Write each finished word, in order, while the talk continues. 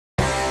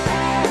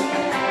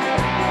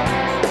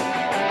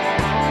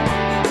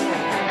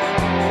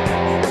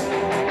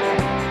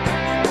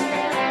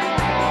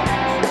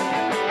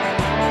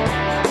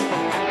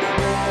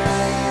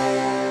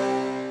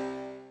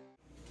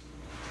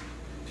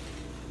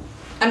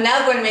I'm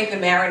now going to make the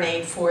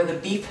marinade for the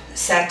beef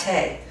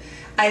satay.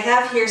 I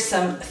have here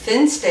some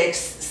thin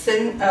steaks,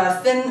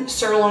 thin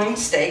sirloin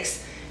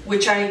steaks,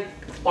 which I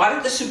bought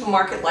at the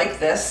supermarket like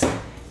this,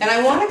 and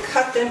I want to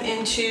cut them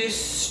into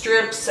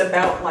strips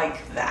about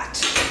like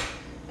that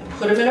and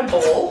put them in a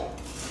bowl.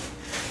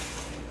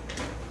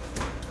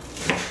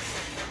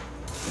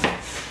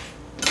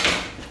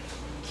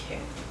 Okay.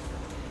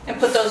 And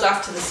put those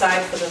off to the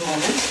side for the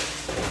moment.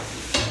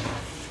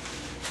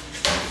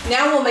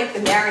 Now we'll make the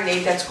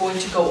marinade that's going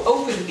to go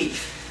over the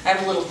beef. I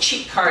have a little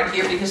cheat card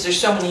here because there's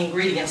so many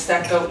ingredients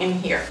that go in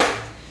here.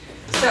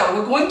 So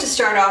we're going to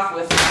start off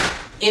with,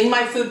 in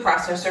my food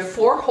processor,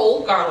 4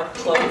 whole garlic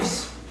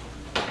cloves.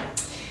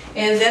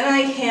 And then I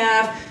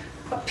have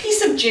a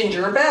piece of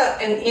ginger,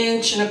 about 1.25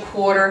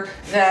 inches,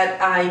 that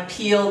I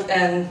peeled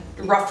and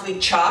roughly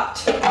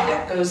chopped.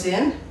 That goes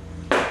in.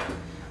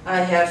 I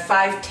have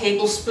 5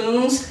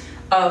 tablespoons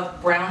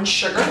of brown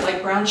sugar,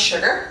 light brown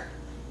sugar.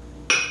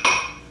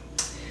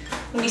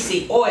 Let me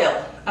see,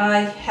 oil.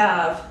 I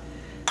have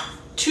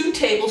 2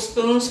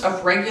 tablespoons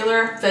of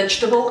regular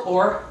vegetable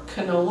or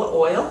canola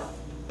oil.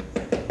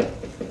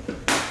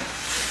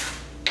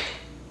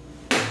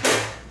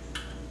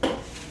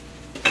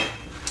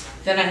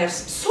 Then I have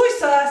some soy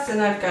sauce, and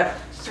I've got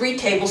 3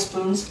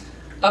 tablespoons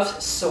of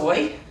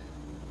soy.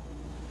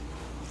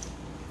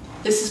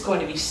 This is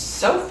going to be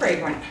so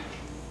fragrant.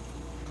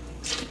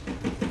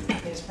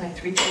 Here's my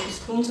 3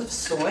 tablespoons of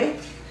soy.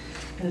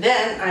 And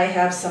then I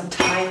have some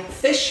Thai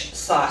fish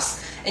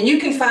sauce. And you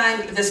can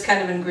find this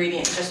kind of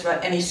ingredient in just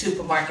about any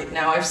supermarket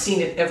now. I've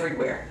seen it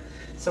everywhere.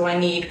 So I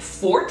need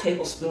 4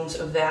 tablespoons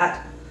of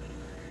that.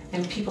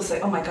 And people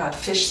say, oh my God,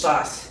 fish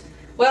sauce.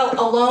 Well,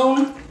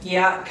 alone,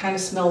 yeah, it kind of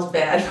smells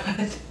bad.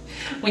 But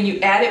when you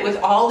add it with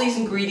all these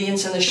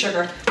ingredients and the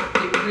sugar,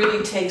 it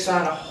really takes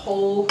on a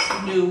whole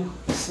new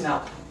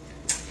smell.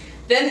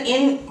 Then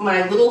in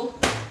my little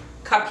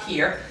cup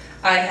here,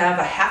 I have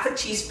a 1/2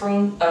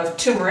 teaspoon of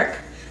turmeric.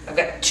 I've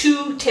got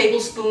 2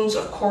 tablespoons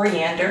of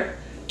coriander,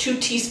 2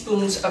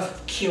 teaspoons of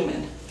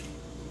cumin.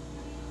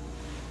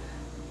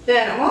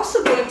 Then I'm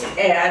also going to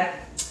add,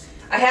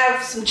 I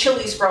have some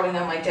chilies growing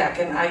on my deck,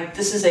 and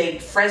this is a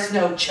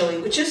Fresno chili,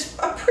 which is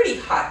a pretty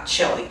hot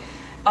chili.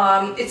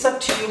 It's up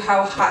to you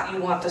how hot you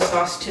want the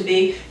sauce to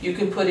be. You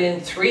can put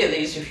in 3 of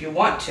these if you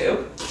want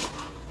to.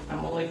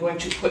 I'm only going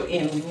to put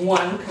in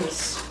 1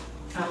 because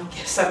I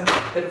guess I'm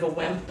a bit of a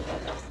wimp.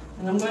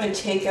 And I'm going to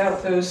take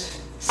out those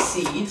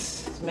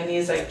seeds, as many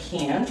as I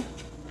can.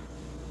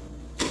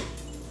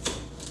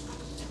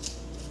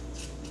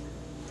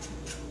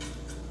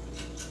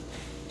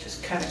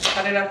 Just kind of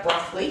cut it up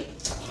roughly.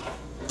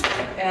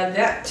 Add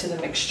that to the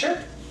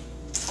mixture.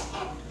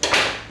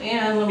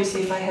 And let me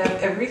see if I have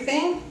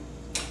everything.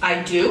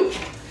 I do.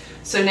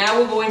 So now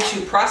we're going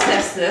to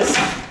process this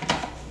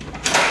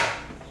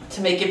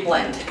to make it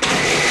blend.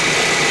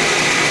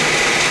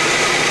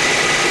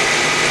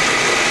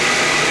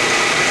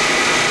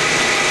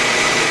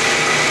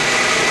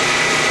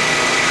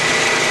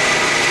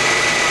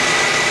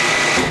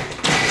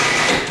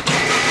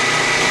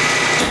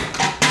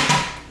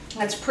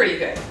 That's pretty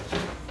good.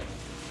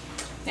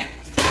 Now,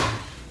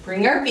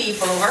 bring our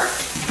beef over.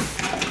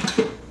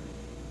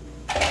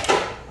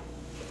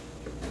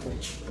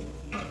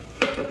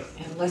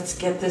 And let's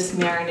get this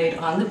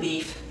marinade on the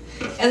beef.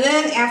 And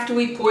then after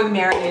we pour the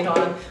marinade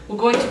on, we're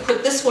going to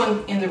put this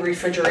one in the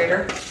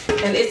refrigerator.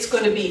 And it's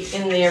going to be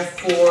in there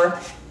for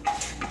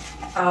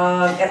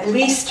at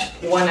least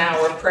 1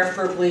 hour,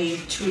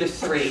 preferably 2 to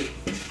 3.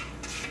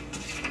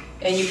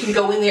 And you can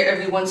go in there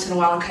every once in a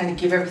while and kind of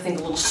give everything a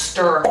little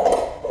stir.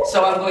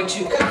 So I'm going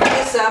to cover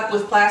this up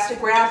with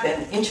plastic wrap,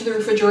 and into the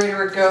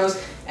refrigerator it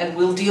goes, and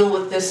we'll deal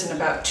with this in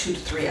about 2 to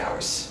 3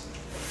 hours.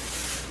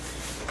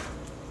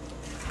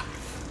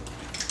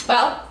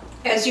 Well,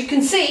 as you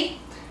can see,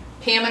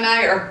 Pam and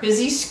I are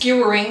busy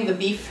skewering the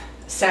beef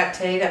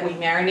satay that we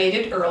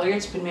marinated earlier.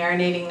 It's been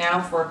marinating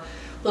now for a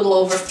little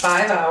over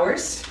 5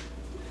 hours.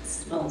 It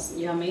smells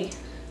yummy.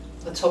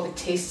 Let's hope it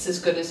tastes as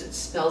good as it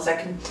smells. I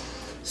can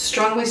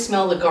strongly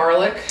smell the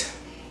garlic.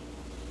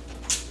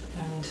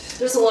 And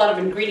there's a lot of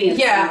ingredients.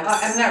 Yeah,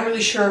 I'm not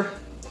really sure.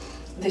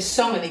 There's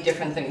so many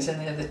different things in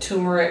there. The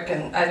turmeric,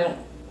 and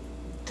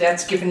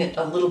that's giving it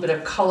a little bit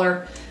of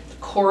color. The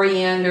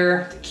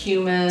coriander, the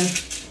cumin.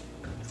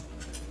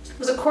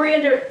 Was it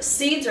coriander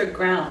seeds or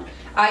ground?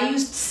 I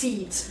used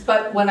seeds,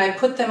 but when I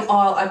put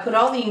I put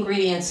all the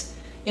ingredients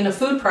in a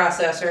food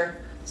processor,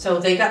 so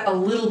they got a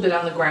little bit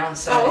on the ground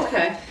side. Oh,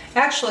 okay.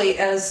 Actually,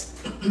 as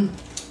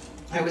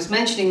I was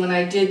mentioning when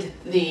I did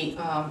the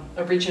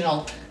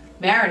original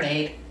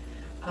marinade,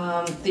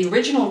 the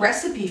original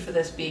recipe for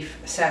this beef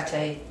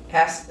satay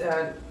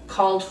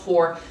called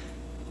for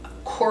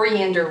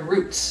coriander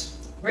roots.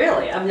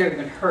 Really? I've never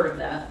even heard of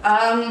that.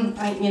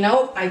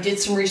 I did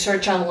some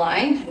research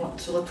online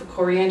to look for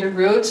coriander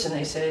roots, and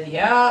they said,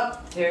 yeah,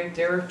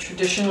 they're a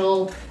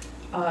traditional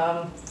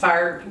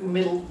Far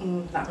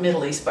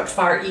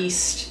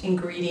East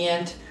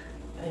ingredient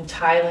in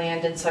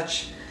Thailand and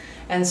such.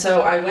 And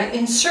so I went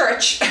in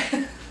search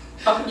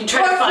Oh, you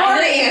tried to find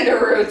coriander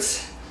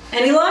roots.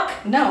 Any luck?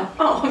 No.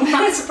 Oh, I'm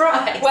not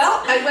surprised.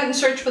 Well, I went and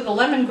searched for the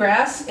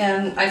lemongrass,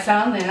 and I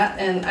found that,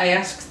 and I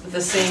asked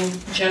the same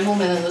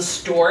gentleman in the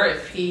store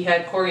if he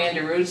had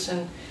coriander roots,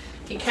 and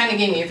he kind of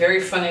gave me a very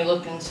funny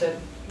look and said,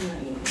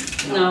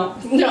 no.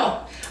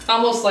 No.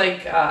 Almost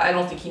like I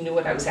don't think he knew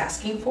what I was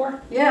asking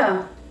for.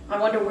 Yeah. I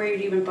wonder where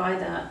you'd even buy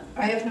that.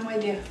 I have no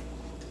idea.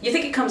 You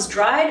think it comes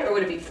dried or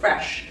would it be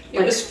fresh?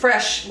 It was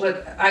fresh,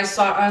 what I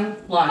saw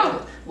online.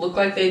 Oh. Looked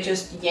like they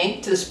just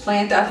yanked this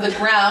plant out of the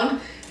ground,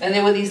 and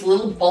there were these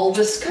little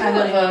bulbous kind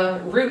of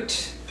a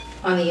root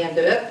on the end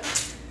of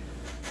it.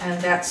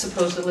 And that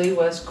supposedly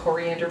was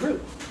coriander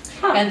root.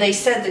 Huh. And they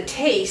said the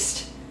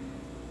taste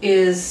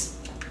is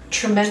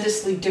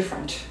tremendously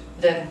different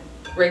than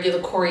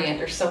regular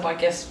coriander, so I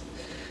guess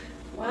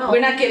Wow. we're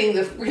not getting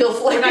the real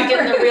flavor. We're not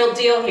getting the real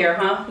deal here,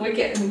 huh? We're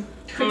getting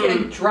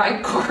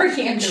dried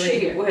coriander Gee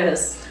here.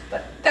 whiz.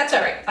 But that's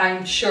all right.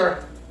 I'm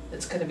sure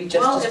it's going to be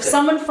just Well, as if good.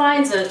 someone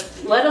finds it,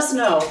 let us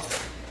know.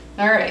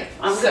 All right.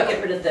 I'm going to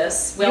get rid of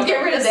this. You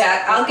get rid of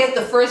that. I'll get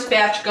the first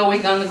batch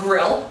going on the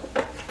grill.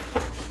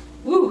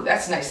 Woo,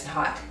 that's nice and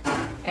hot.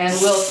 And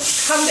we'll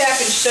come back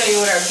and show you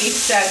what our beef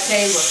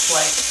satay looks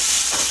like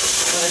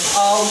when it's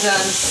all done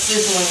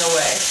sizzling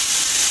away.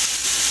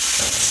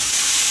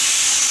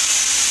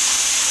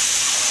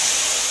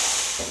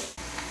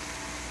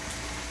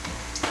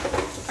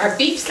 Our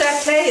beef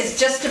satay is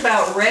just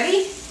about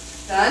ready.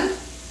 Done.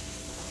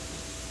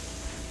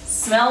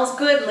 Smells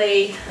good,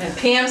 Lee. And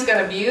Pam's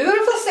got a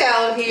beautiful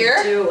salad here.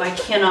 I do. I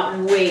cannot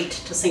wait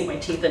to sink my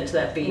teeth into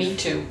that beef. Me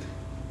too.